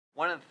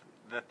One of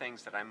the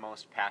things that I'm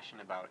most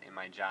passionate about in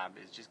my job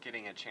is just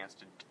getting a chance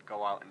to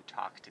go out and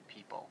talk to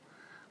people.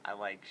 I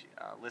like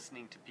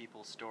listening to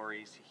people's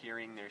stories,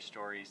 hearing their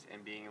stories,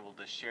 and being able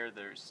to share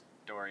their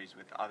stories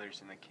with others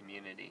in the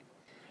community.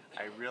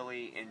 I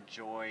really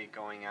enjoy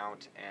going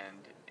out and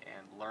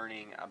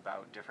learning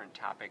about different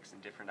topics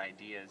and different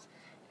ideas,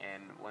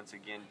 and once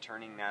again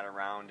turning that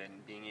around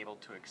and being able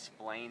to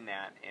explain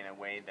that in a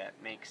way that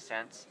makes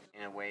sense,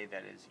 in a way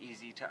that is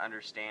easy to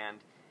understand,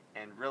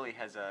 and really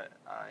has a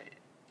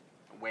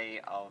way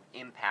of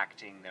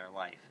impacting their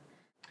life.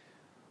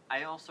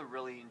 I also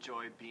really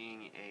enjoy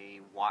being a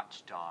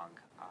watchdog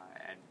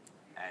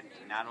at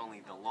not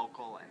only the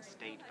local and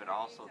state but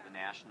also the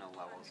national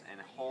levels,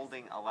 and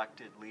holding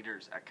elected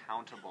leaders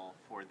accountable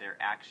for their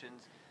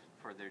actions,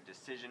 for their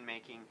decision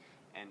making,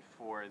 and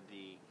for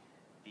the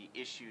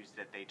issues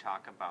that they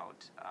talk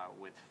about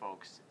with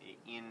folks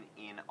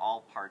in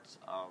all parts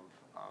of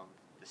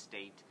the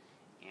state,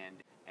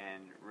 and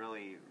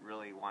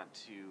really want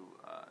to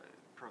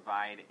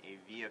provide a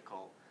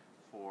vehicle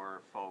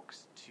for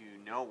folks to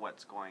know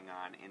what's going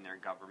on in their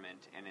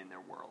government and in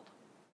their world.